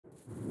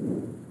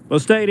The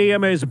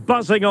stadium is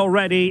buzzing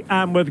already,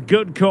 and with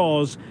good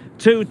cause.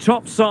 Two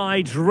top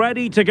sides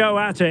ready to go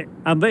at it,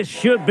 and this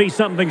should be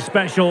something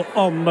special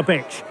on the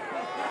pitch.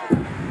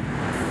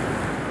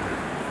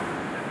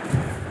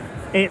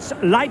 It's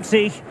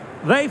Leipzig.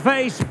 They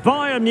face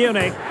Bayern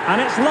Munich, and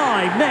it's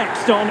live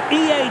next on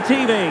EA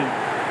TV.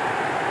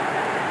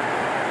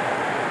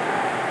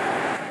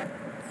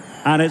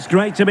 And it's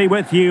great to be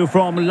with you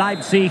from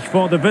Leipzig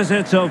for the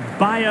visit of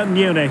Bayern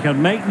Munich.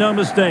 And make no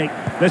mistake,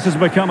 this has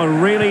become a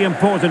really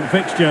important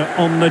fixture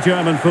on the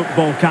German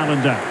football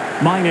calendar.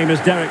 My name is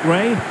Derek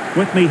Ray.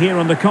 With me here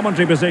on the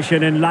commentary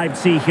position in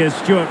Leipzig is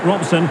Stuart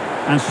Robson.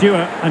 And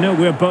Stuart, I know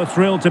we're both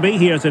thrilled to be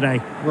here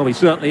today. Well, we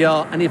certainly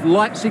are. And if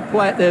Leipzig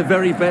play at their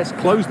very best,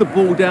 close the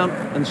ball down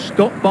and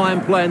stop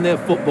Bayern playing their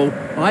football,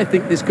 I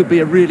think this could be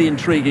a really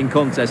intriguing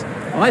contest.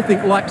 I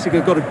think Leipzig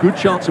have got a good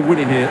chance of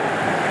winning here.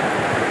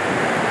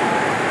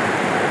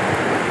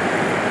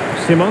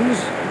 Simmons.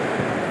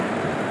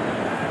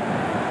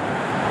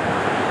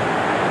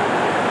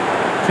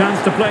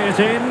 Chance to play it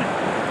in.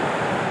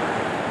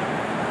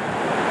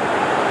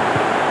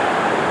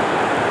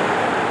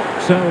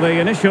 So the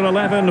initial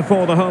 11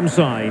 for the home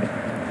side.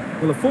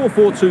 Well, a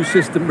 4-4-2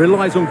 system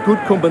relies on good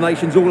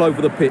combinations all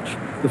over the pitch.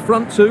 The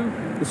front two,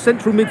 the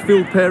central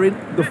midfield pairing,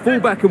 the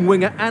fullback and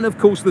winger, and of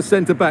course the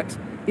centre-backs.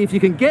 If you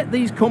can get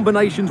these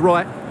combinations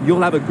right,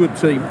 you'll have a good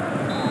team.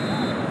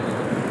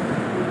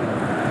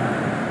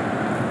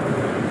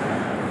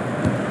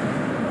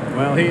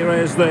 Well, here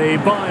is the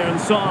Bayern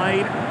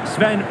side.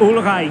 Sven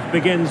Ulreich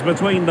begins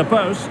between the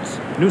posts.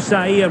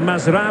 Nusair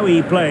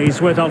Mazraoui plays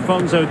with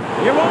Alfonso. You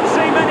won't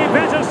see many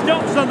better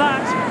stops than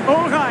that.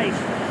 Ulreich.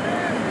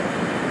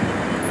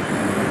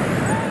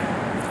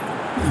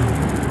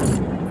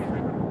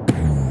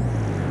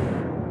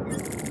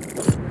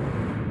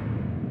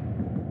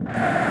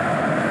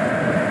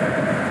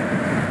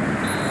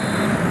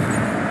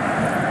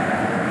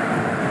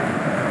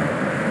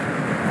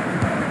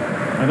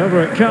 And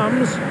over it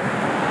comes.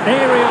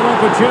 Aerial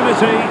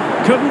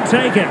opportunity, couldn't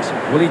take it.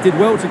 Well, he did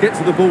well to get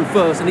to the ball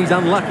first, and he's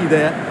unlucky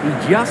there.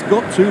 He just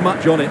got too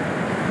much on it.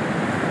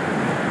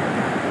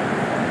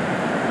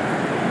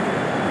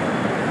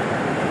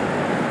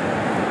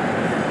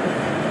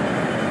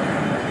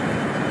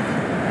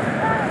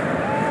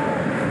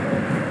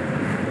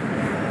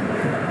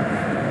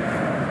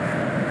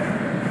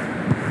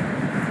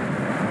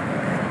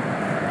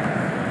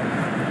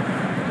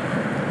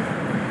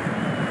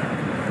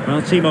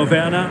 Well, Timo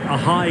Werner, a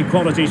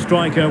high-quality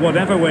striker,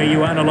 whatever way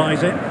you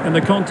analyse it. In the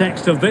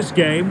context of this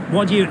game,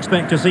 what do you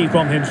expect to see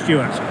from him,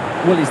 Stuart?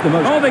 Well, he's the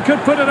most... Oh, they could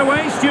put it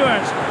away,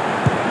 Stuart.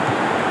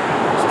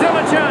 Still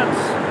a chance.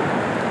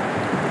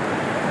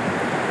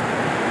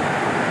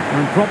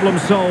 And problem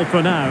solved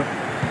for now.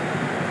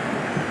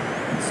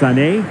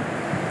 Sané.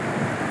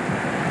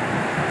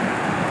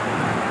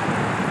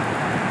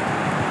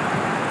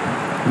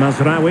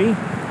 Mazraoui.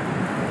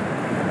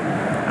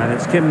 And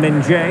it's Kim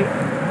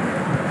Min-jae.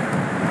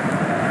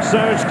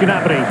 Serge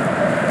Gnabry.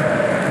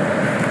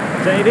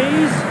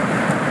 Davies.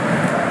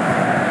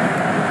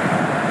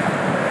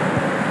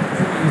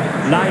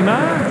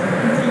 Laimer.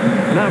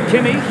 Now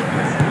Kimmich.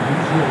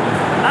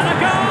 And a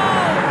goal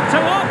to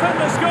open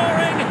the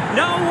scoring.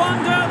 No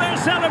wonder they're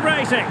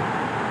celebrating.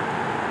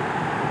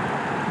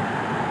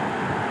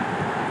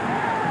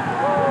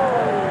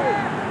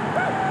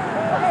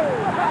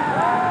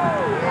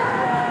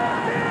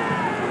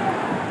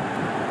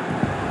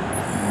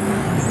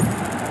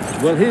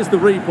 Well, here's the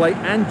replay,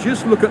 and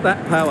just look at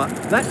that power.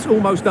 That's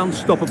almost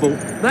unstoppable.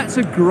 That's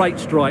a great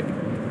strike.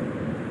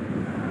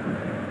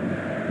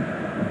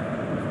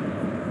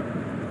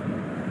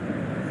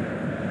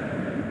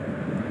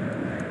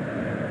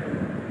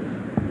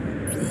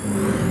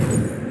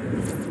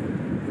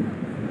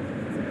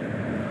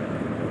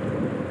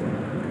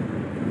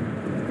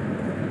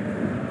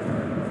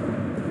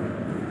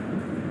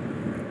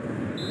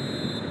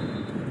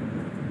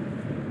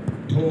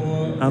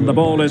 And the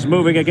ball is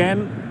moving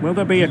again. Will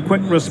there be a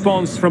quick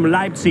response from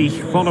Leipzig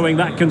following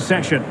that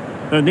concession?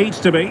 There needs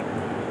to be.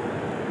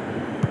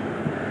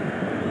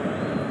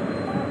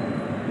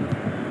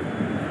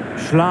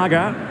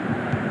 Schlager.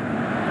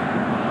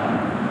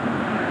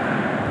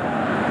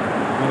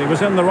 Well, he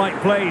was in the right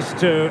place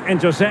to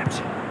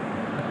intercept.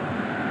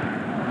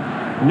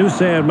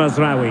 Nusair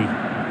Mazraoui.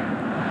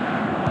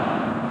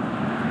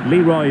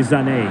 Leroy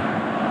Sané.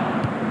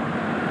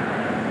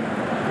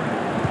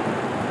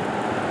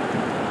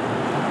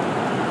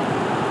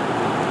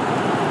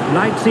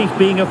 Leipzig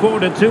being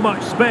afforded too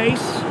much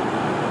space.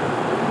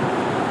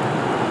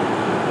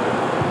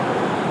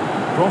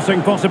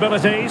 Crossing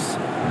possibilities.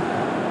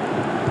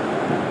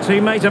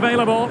 Teammate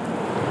available.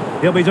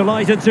 He'll be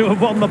delighted to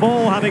have won the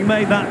ball, having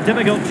made that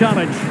difficult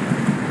challenge.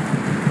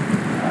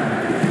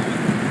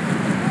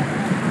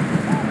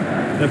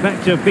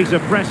 Effective piece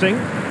of pressing.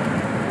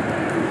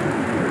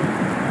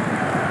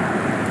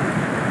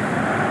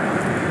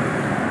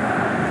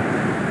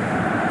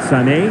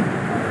 Sané.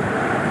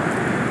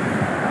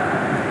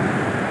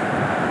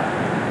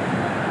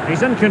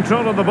 He's in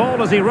control of the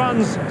ball as he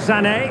runs,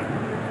 Sané.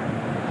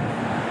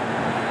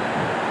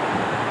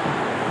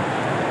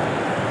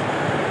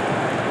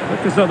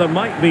 Looked as though there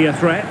might be a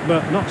threat,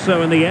 but not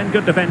so in the end.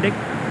 Good defending.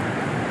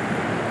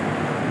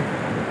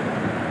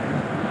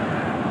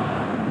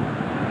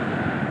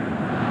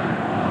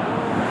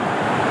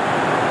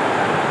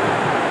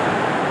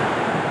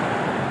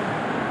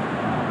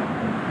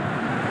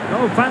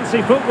 Oh,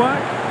 fancy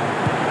footwork.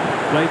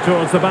 Played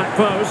towards the back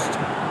post.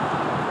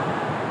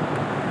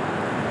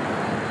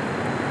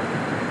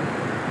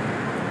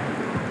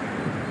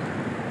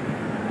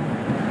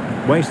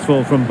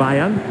 Wasteful from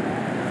Bayern.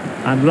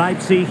 And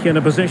Leipzig in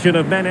a position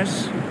of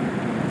menace.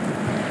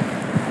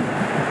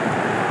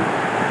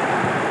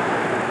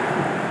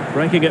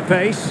 Breaking at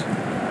pace.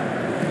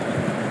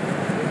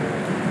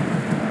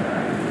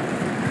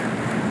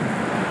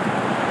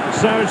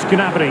 Serge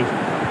Gnabry.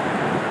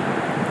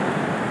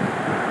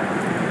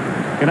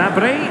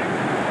 Gnabry.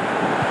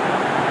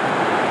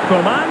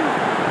 Coman.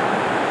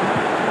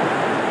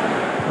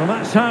 Well,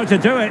 that's how to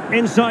do it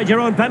inside your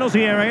own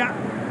penalty area.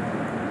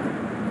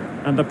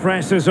 And the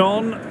press is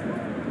on.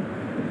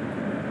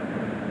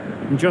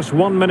 Just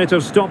 1 minute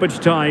of stoppage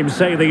time,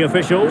 say the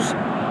officials.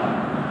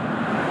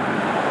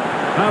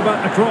 How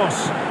about the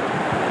cross?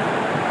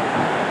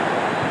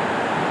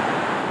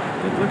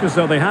 It looked as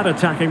though they had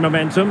attacking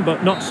momentum,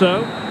 but not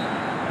so.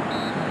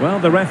 Well,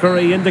 the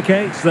referee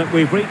indicates that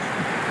we've reached...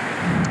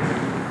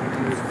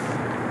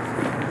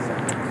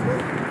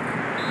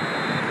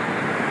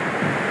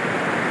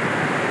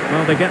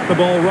 Well, they get the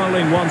ball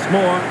rolling once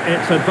more.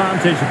 It's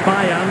advantage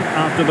Bayern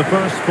after the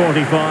first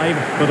 45,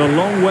 but a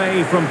long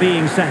way from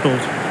being settled.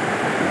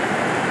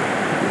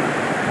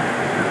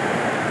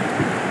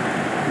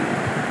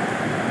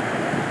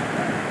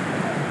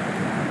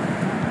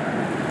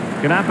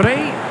 Gnabry,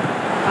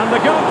 and the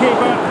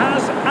goalkeeper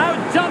has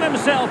outdone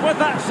himself with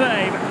that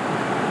save.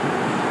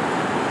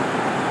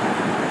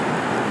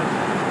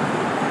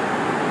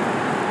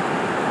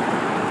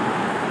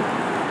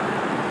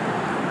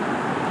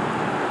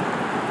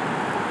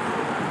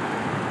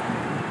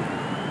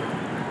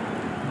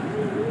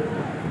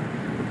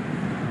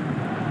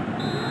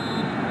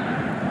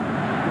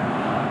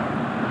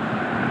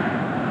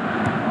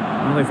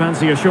 Well, they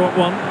fancy a short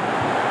one.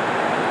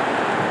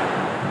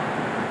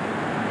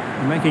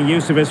 Making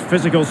use of his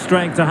physical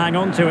strength to hang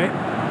on to it.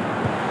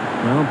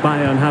 Well,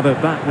 Bayern have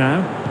it back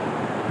now.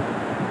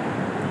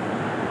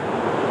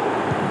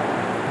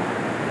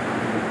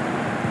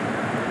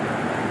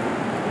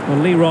 Well,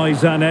 Leroy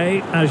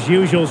Sané, as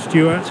usual,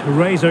 Stuart,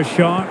 razor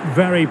sharp,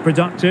 very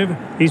productive.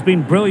 He's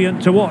been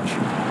brilliant to watch.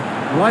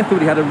 Well, I thought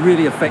he had a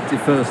really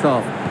effective first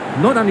half.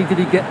 Not only did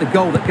he get the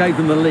goal that gave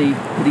them the lead,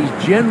 but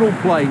his general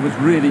play was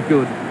really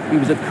good. He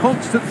was a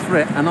constant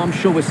threat, and I'm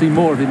sure we'll see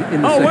more of him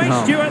in the second half. Oh,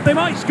 wait, Stuart, they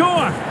might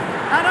score!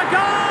 And a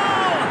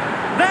goal!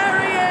 There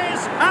he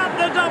is at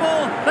the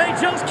double. They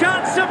just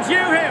can't subdue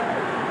him.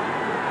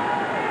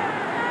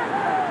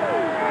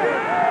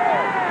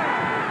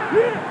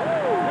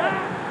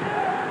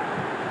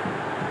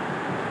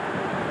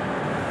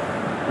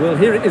 Well,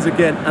 here it is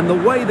again, and the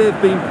way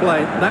they've been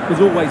playing, that was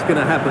always going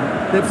to happen.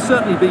 They've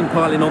certainly been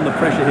piling on the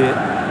pressure here.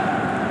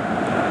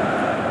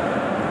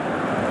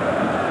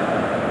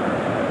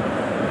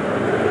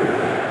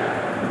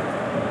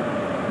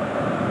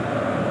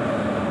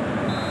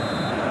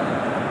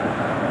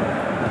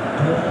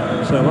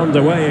 So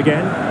underway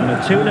again, and a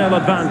 2-0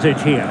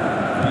 advantage here.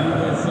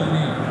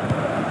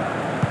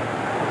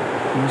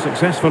 And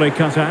successfully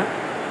cut out.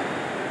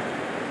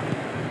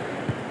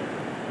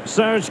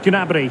 Serge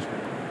Gnabry.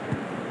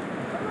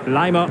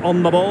 Lima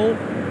on the ball.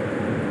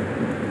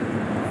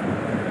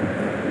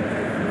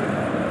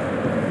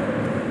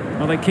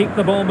 Well, they keep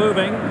the ball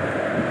moving.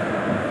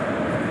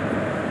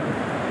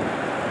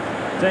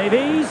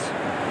 Davies.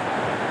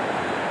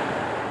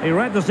 He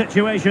read the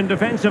situation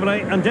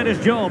defensively and did his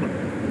job.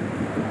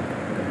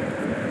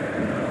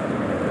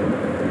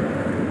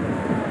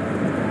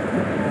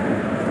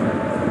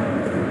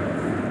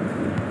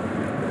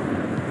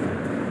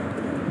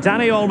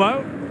 Danny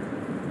Olmo.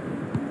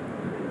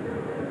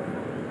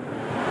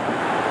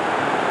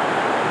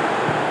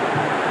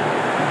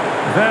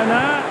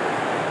 Werner.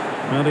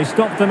 Well, he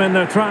stopped them in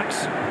their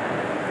tracks.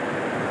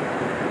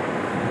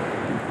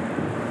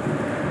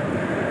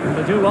 And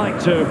they do like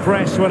to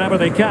press whenever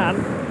they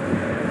can.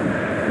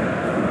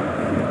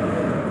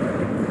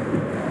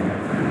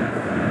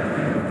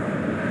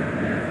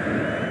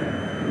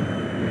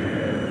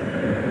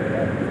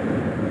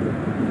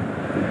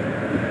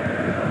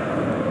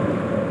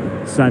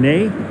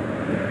 Sané.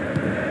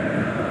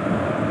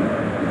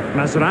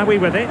 Mazraoui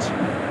with it.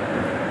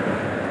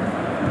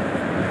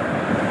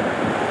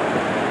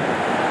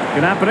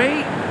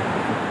 Gnabry.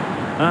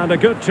 And a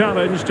good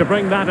challenge to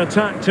bring that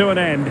attack to an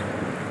end.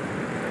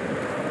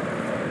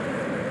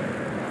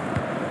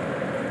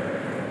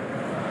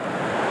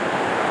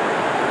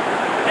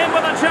 In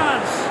with a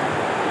chance.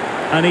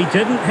 And he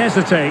didn't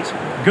hesitate.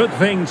 Good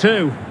thing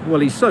too. Well,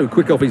 he's so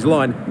quick off his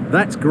line.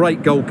 That's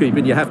great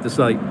goalkeeping, you have to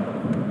say.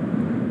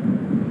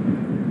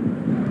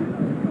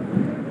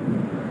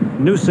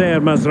 Noussair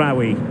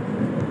Mazraoui.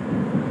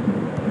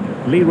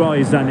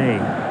 Leroy Sané.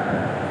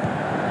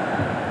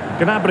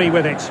 Gnabry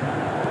with it.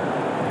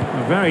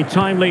 A very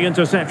timely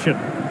interception.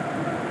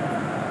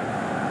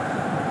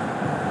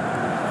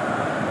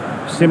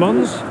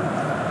 Simmons.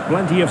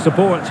 Plenty of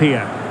support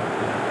here.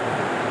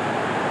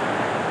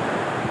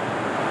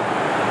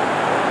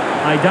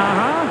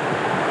 Aidara.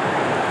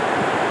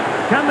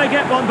 Can they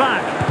get one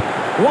back?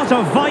 What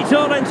a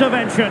vital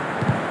intervention.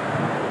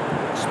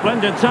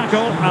 Splendid tackle,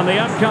 and the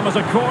outcome is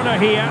a corner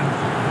here.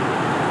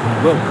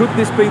 Well, could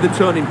this be the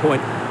turning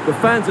point? The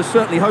fans are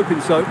certainly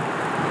hoping so.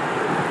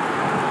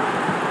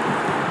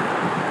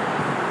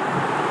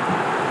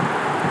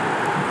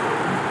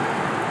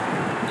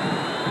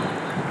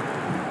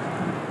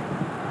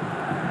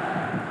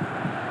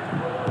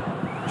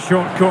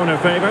 Short corner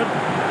favoured.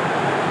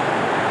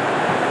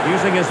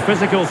 Using his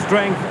physical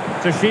strength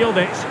to shield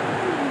it.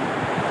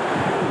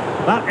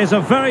 That is a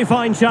very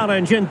fine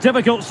challenge in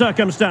difficult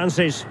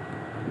circumstances.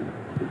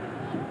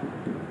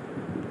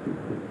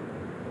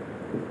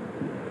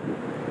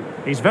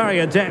 He's very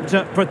adept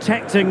at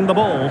protecting the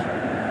ball.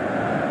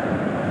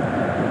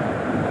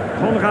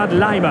 Konrad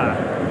Laimer.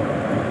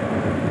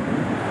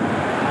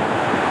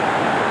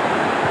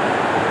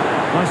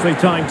 Nicely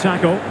timed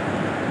tackle.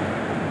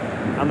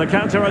 And the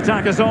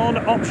counter-attack is on.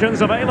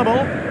 Options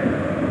available.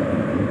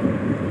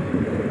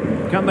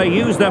 Can they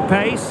use their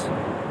pace?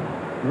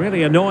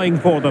 Really annoying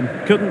for them.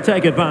 Couldn't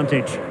take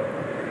advantage.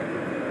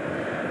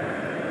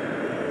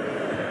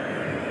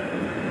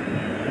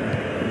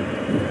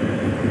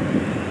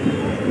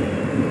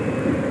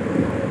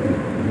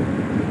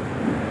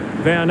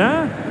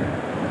 Werner.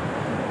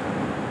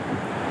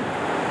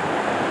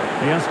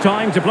 He has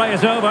time to play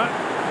it over.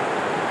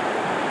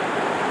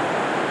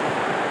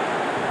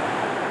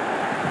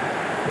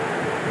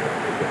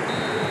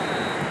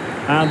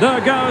 And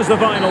there goes the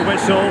final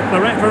whistle.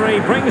 The referee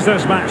brings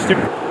this match to...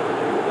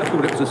 I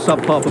thought it was a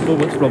subpar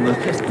performance from them.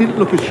 Just didn't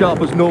look as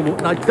sharp as normal,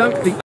 and I don't think